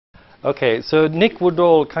Okay, so Nick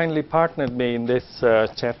Woodall kindly partnered me in this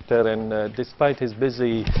chapter, and despite his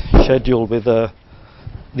busy schedule with the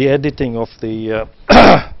editing of the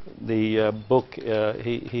the book,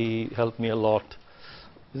 he helped me a lot.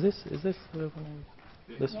 Is this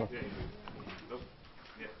this one?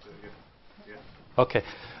 Okay.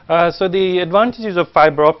 So the advantages of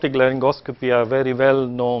fiber optic laryngoscopy are very well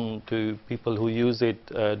known to people who use it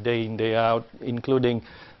day in, day out, including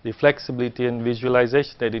the flexibility and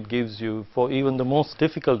visualization that it gives you for even the most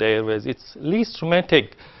difficult airways. It's least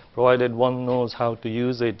traumatic, provided one knows how to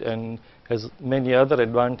use it, and has many other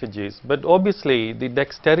advantages. But obviously, the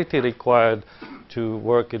dexterity required to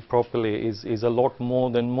work it properly is a lot more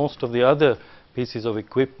than most of the other pieces of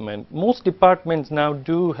equipment. Most departments now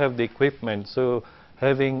do have the equipment, so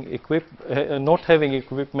having not having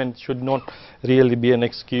equipment should not really be an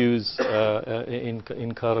excuse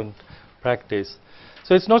in current practice.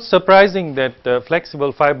 So it's not surprising that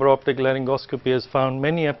flexible fiber optic laryngoscopy has found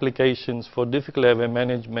many applications for difficult airway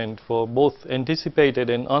management, for both anticipated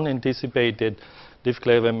and unanticipated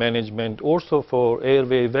difficult airway management, also for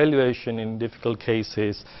airway evaluation in difficult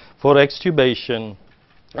cases, for extubation,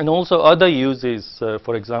 and also other uses,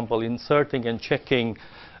 for example, inserting and checking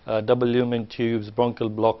double lumen tubes, bronchial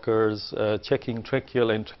blockers, checking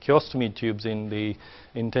tracheal and tracheostomy tubes in the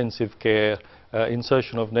intensive care,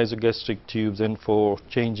 insertion of nasogastric tubes, and for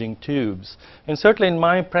changing tubes. And certainly in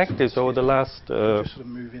my practice over the last just sort of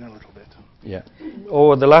move in a little bit. Yeah,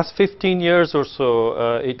 over the last 15 years or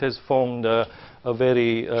so, it has formed a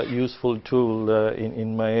very useful tool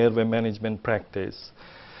in my airway management practice.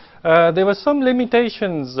 There were some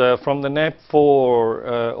limitations from the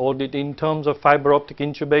NAP4 audit in terms of fiber optic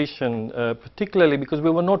intubation, particularly because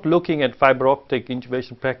we were not looking at fiber optic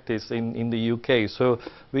intubation practice in the UK. So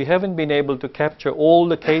we haven't been able to capture all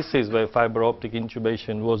the cases where fiber optic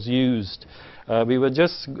intubation was used. We were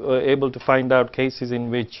just able to find out cases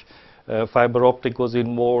in which fiber optic was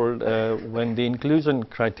involved when the inclusion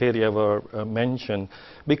criteria were mentioned.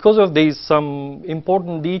 Because of these, some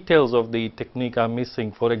important details of the technique are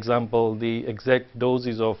missing. For example, the exact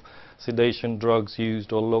doses of sedation drugs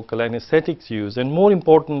used or local anesthetics used, and more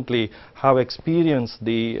importantly, how experienced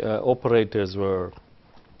the operators were.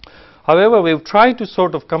 However, we've tried to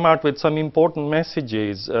sort of come out with some important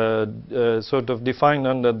messages sort of defined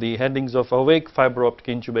under the headings of awake fiber optic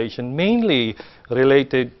intubation, mainly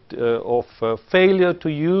related of failure to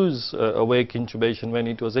use awake intubation when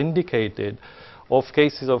it was indicated, of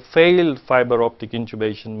cases of failed fiber optic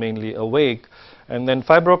intubation, mainly awake, and then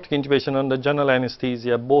fiber optic intubation under general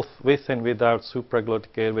anesthesia, both with and without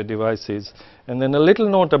supraglottic airway devices, and then a little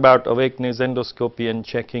note about awakeness endoscopy and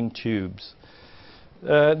checking tubes.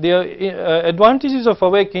 The advantages of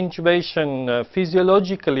awake intubation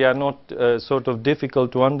physiologically are not sort of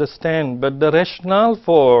difficult to understand, but the rationale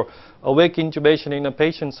for awake intubation in a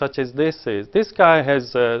patient such as this is, this guy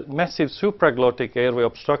has massive supraglottic airway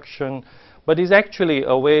obstruction, but he's actually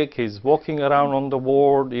awake, he's walking around on the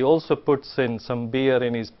ward, he also puts in some beer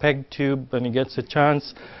in his PEG tube when he gets a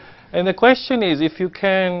chance. And the question is, if you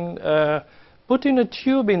can put in a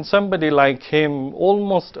tube in somebody like him,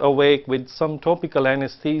 almost awake with some topical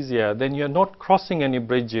anesthesia, then you're not crossing any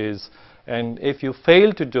bridges. And if you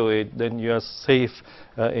fail to do it, then you are safe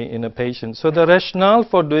in a patient. So the rationale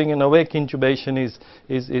for doing an awake intubation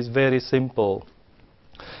is very simple.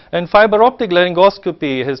 And fiber optic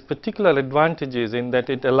laryngoscopy has particular advantages in that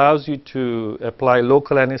it allows you to apply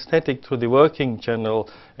local anesthetic through the working channel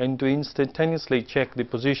and to instantaneously check the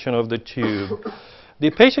position of the tube. The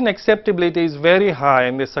patient acceptability is very high,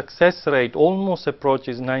 and the success rate almost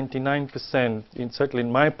approaches 99%, certainly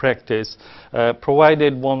in my practice,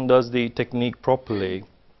 provided one does the technique properly.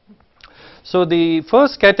 So the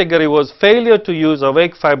first category was failure to use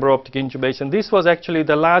awake fiber optic intubation. This was actually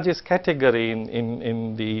the largest category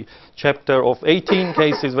in the chapter of 18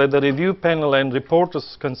 cases where the review panel and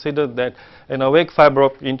reporters considered that an awake fiber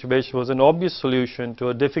optic intubation was an obvious solution to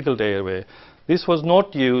a difficult airway. This was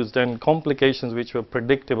not used, and complications which were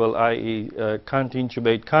predictable, i.e. Can't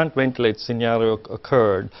intubate, can't ventilate scenario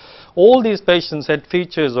occurred. All these patients had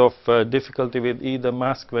features of difficulty with either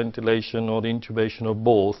mask ventilation or intubation or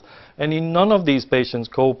both, and in none of these patients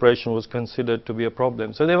cooperation was considered to be a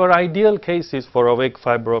problem. So they were ideal cases for awake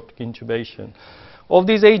fiber optic intubation. Of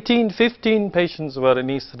these 18, 15 patients were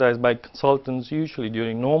anesthetized by consultants, usually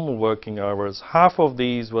during normal working hours. Half of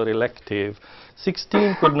these were elective.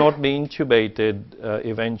 16 could not be intubated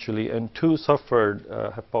eventually, and 2 suffered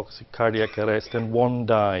hypoxic cardiac arrest, and 1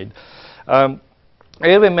 died.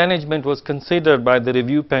 Airway management was considered by the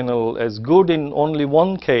review panel as good in only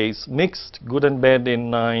 1 case, mixed, good and bad in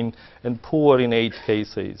 9, and poor in 8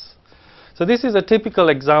 cases. So this is a typical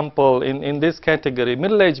example in this category.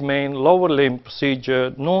 Middle-aged man, lower limb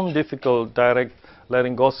procedure, non-difficult direct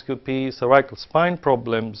laryngoscopy, cervical spine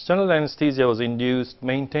problems. General anesthesia was induced,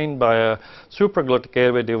 maintained by a supraglottic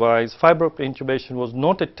airway device. Fibreoptic intubation was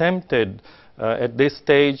not attempted at this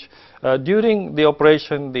stage. During the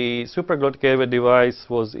operation, the supraglottic airway device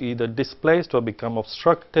was either displaced or become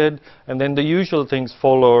obstructed, and then the usual things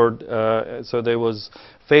followed. So there was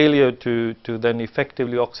failure to then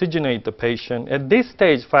effectively oxygenate the patient. At this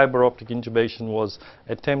stage, fiber-optic intubation was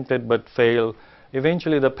attempted but failed.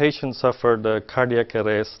 Eventually, the patient suffered cardiac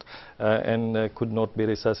arrest and could not be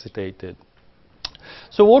resuscitated.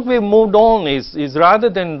 So what we've moved on is rather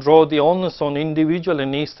than draw the onus on individual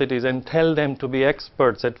anesthetists and tell them to be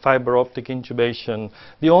experts at fiber-optic intubation,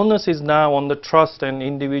 the onus is now on the trust and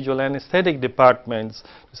individual anesthetic departments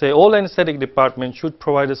to say all anesthetic departments should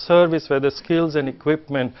provide a service where the skills and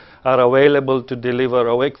equipment are available to deliver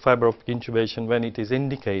awake fiber-optic intubation when it is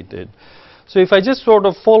indicated. So if I just sort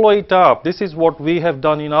of follow it up, this is what we have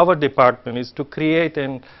done in our department, is to create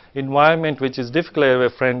an environment which is difficult airway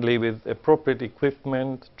friendly with appropriate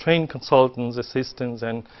equipment, trained consultants, assistants,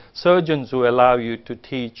 and surgeons who allow you to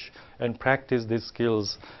teach and practice these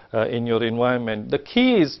skills in your environment. The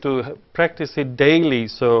key is to practice it daily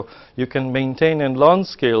so you can maintain and learn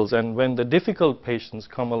skills, and when the difficult patients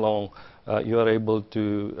come along, you are able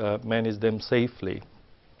to manage them safely.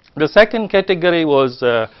 The second category was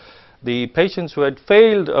the patients who had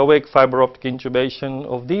failed awake fiber-optic intubation.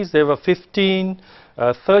 Of these, there were 15,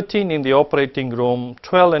 13 in the operating room,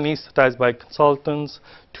 12 anesthetized by consultants,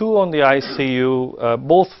 2 on the ICU,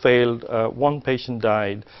 both failed, 1 patient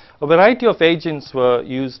died. A variety of agents were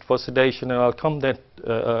used for sedation, and I'll come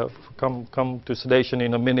to sedation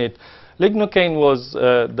in a minute. Lignocaine was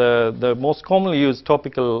the most commonly used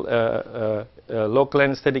topical local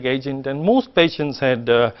anesthetic agent, and most patients had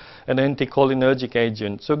an anticholinergic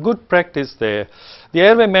agent. So good practice there. The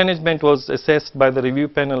airway management was assessed by the review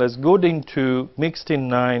panel as good in 2, mixed in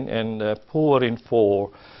 9, and poor in 4.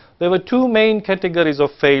 There were 2 main categories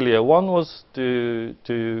of failure. One was to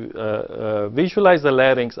visualize the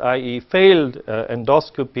larynx, i.e. failed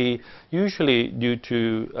endoscopy, usually due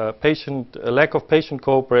to lack of patient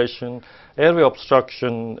cooperation, airway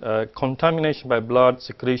obstruction, contamination by blood,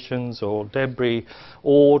 secretions or debris,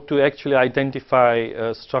 or to actually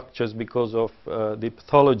identify structures because of the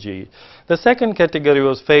pathology. The second category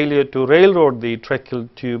was failure to railroad the tracheal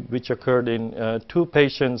tube, which occurred in 2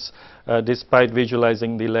 patients despite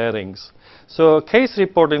visualizing the larynx. So a case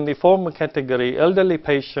report in the former category: elderly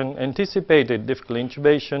patient, anticipated difficult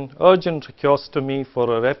intubation, urgent tracheostomy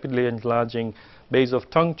for a rapidly enlarging base of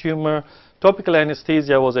tongue tumor, topical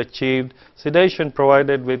anesthesia was achieved, sedation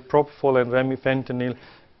provided with propofol and remifentanil.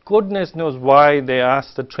 Goodness knows why they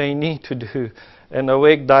asked the trainee to do an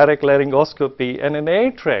awake direct laryngoscopy and an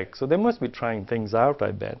air track. So they must be trying things out,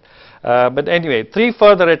 I bet. But anyway, 3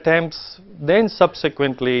 further attempts, then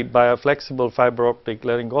subsequently by a flexible fiber optic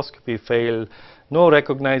laryngoscopy failed. No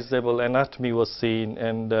recognizable anatomy was seen,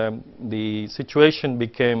 and the situation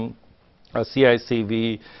became a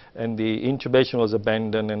CICV, and the intubation was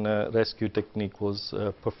abandoned and a rescue technique was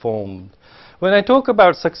performed. When I talk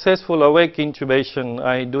about successful awake intubation,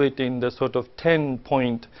 I do it in the sort of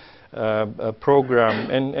 10-point program,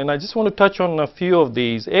 and I just want to touch on a few of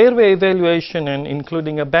these. Airway evaluation and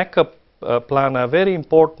including a backup plan are very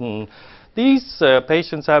important. These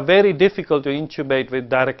patients are very difficult to intubate with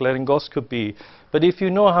direct laryngoscopy, but if you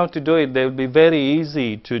know how to do it, they will be very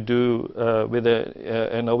easy to do with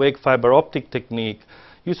an awake fiber optic technique.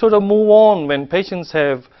 You sort of move on when patients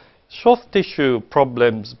have soft tissue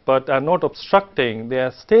problems but are not obstructing. They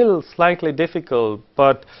are still slightly difficult,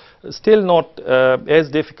 but still not as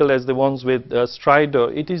difficult as the ones with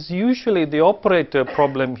stridor. It is usually the operator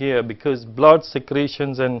problem here, because blood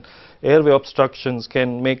secretions and airway obstructions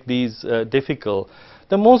can make these difficult.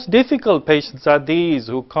 The most difficult patients are these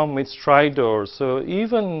who come with stridor. So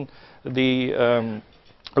even the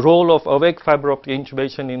role of awake fiber optic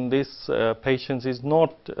intubation in these patients is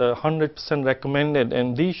not 100% recommended,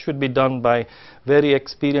 and these should be done by very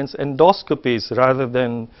experienced endoscopists rather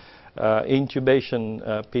than intubation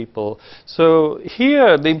people. So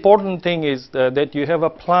here the important thing is that you have a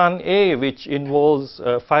plan A, which involves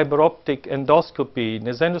fiber optic endoscopy,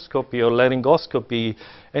 nasendoscopy or laryngoscopy,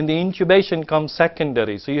 and the intubation comes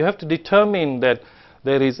secondary. So you have to determine that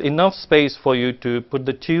there is enough space for you to put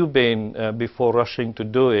the tube in before rushing to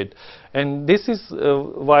do it. And this is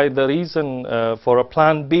why the reason for a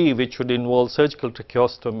plan B, which would involve surgical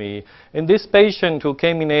tracheostomy. In this patient who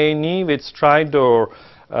came in A&E with stridor,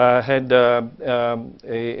 had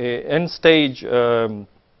end-stage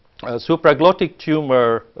supraglottic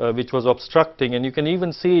tumor which was obstructing, and you can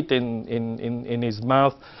even see it in his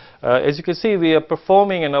mouth. As you can see, we are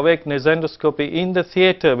performing an awake nasendoscopy in the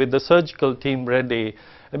theater with the surgical team ready.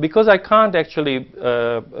 And because I can't actually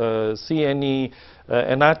see any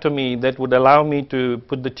anatomy that would allow me to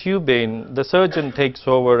put the tube in, the surgeon takes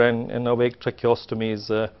over and an awake tracheostomy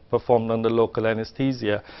is performed under local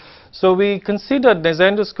anesthesia. So we considered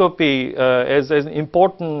nasendoscopy as an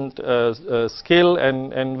important skill,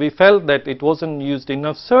 and we felt that it wasn't used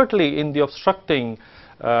enough, certainly in the obstructing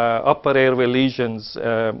upper airway lesions.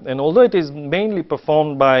 And although it is mainly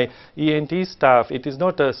performed by ENT staff, it is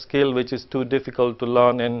not a skill which is too difficult to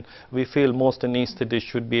learn, and we feel most anesthetists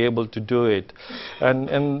should be able to do it.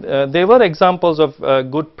 And there were examples of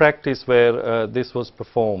good practice where this was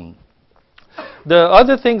performed. The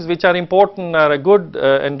other things which are important are a good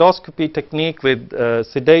endoscopy technique with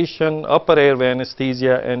sedation, upper airway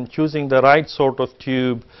anesthesia, and choosing the right sort of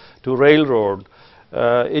tube to railroad.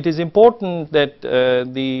 It is important that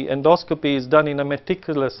the endoscopy is done in a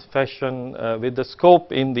meticulous fashion with the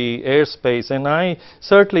scope in the airspace, and I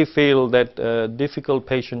certainly feel that difficult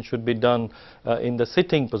patients should be done in the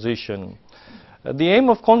sitting position. The aim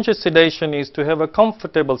of conscious sedation is to have a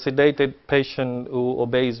comfortable sedated patient who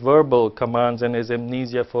obeys verbal commands and has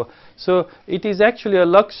amnesia for. So it is actually a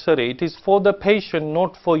luxury. It is for the patient,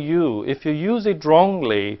 not for you. If you use it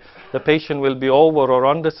wrongly, the patient will be over or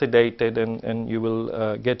under sedated, and you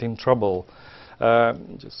will get in trouble.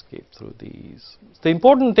 Just skip through these. The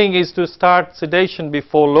important thing is to start sedation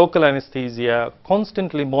before local anesthesia,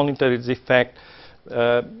 constantly monitor its effect.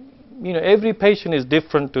 You know, every patient is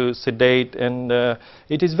different to sedate, and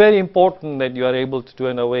it is very important that you are able to do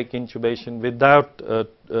an awake intubation without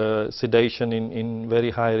sedation in very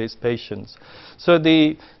high risk patients. So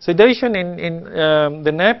the sedation in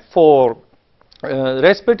the NAP4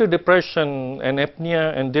 respiratory depression and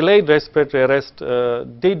apnea and delayed respiratory arrest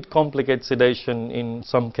did complicate sedation in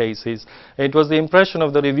some cases. It was the impression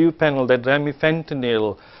of the review panel that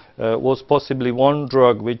remifentanil was possibly one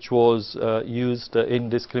drug which was used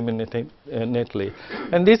indiscriminately.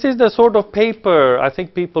 And this is the sort of paper I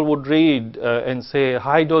think people would read and say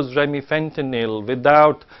high dose remifentanil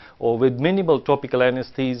without or with minimal topical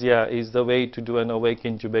anesthesia is the way to do an awake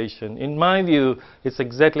intubation. In my view, it's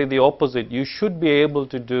exactly the opposite. You should be able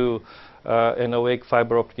to do an awake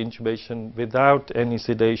fiber-optic intubation without any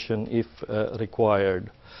sedation if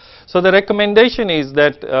required. So the recommendation is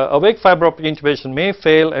that awake fiber-optic intubation may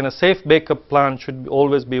fail, and a safe backup plan should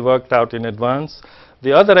always be worked out in advance.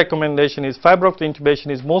 The other recommendation is fiber-optic intubation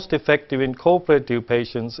is most effective in cooperative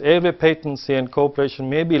patients. Airway patency and cooperation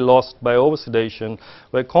may be lost by oversedation,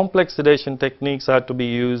 where complex sedation techniques are to be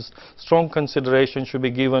used. Strong consideration should be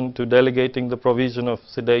given to delegating the provision of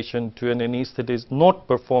sedation to an anesthetist not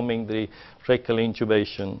performing the tracheal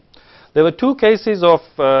intubation. There were two cases of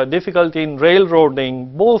difficulty in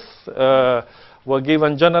railroading. Both were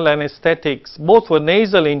given general anesthetics. Both were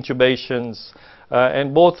nasal intubations,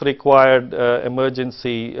 and both required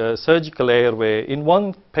emergency surgical airway. In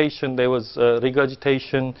one patient there was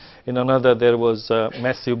regurgitation, in another there was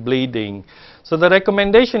massive bleeding. So the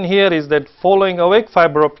recommendation here is that following awake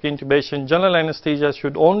fiber-optic intubation, general anesthesia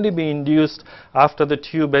should only be induced after the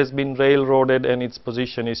tube has been railroaded and its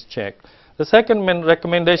position is checked. The second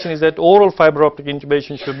recommendation is that oral fiber-optic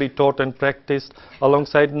intubation should be taught and practiced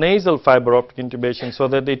alongside nasal fiber-optic intubation, so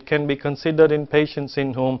that it can be considered in patients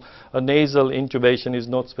in whom a nasal intubation is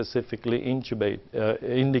not specifically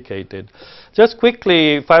indicated. Just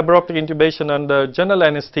quickly, fiber-optic intubation under general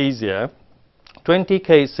anesthesia, 20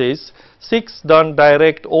 cases, 6 done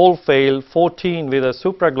direct, all failed, 14 with a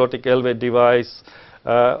supraglottic Airway device.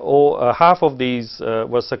 Half of these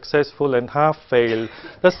were successful and half failed.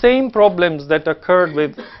 The same problems that occurred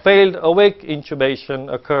with failed awake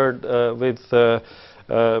intubation occurred with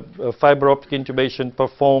fiber-optic intubation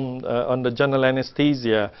performed under general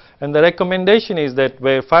anesthesia. And the recommendation is that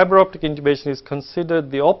where fiber-optic intubation is considered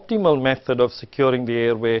the optimal method of securing the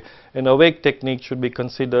airway, an awake technique should be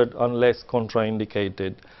considered unless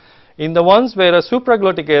contraindicated. In the ones where a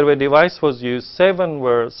supraglottic airway device was used, 7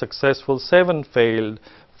 were successful, 7 failed,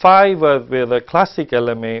 5 were with a classic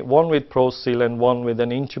LMA, 1 with ProSeal and 1 with an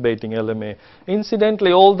intubating LMA.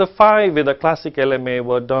 Incidentally, all the 5 with a classic LMA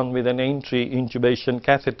were done with an entry intubation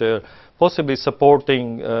catheter, possibly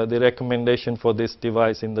supporting the recommendation for this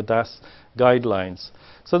device in the DAS guidelines.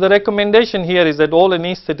 So the recommendation here is that all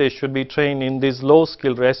anesthetists should be trained in this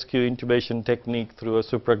low-skill rescue intubation technique through a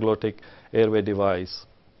supraglottic airway device.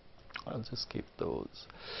 I'll just skip those.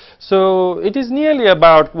 So it is nearly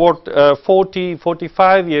about what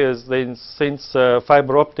 45 years since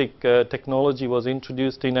fiber optic technology was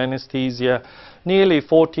introduced in anesthesia, nearly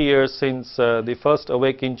 40 years since the first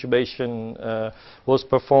awake intubation was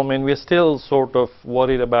performed, and we're still sort of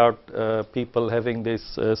worried about people having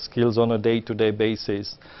these skills on a day-to-day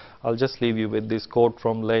basis. I'll just leave you with this quote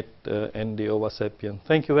from late N.D. Ovasapyan.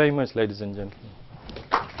 Thank you very much, ladies and gentlemen.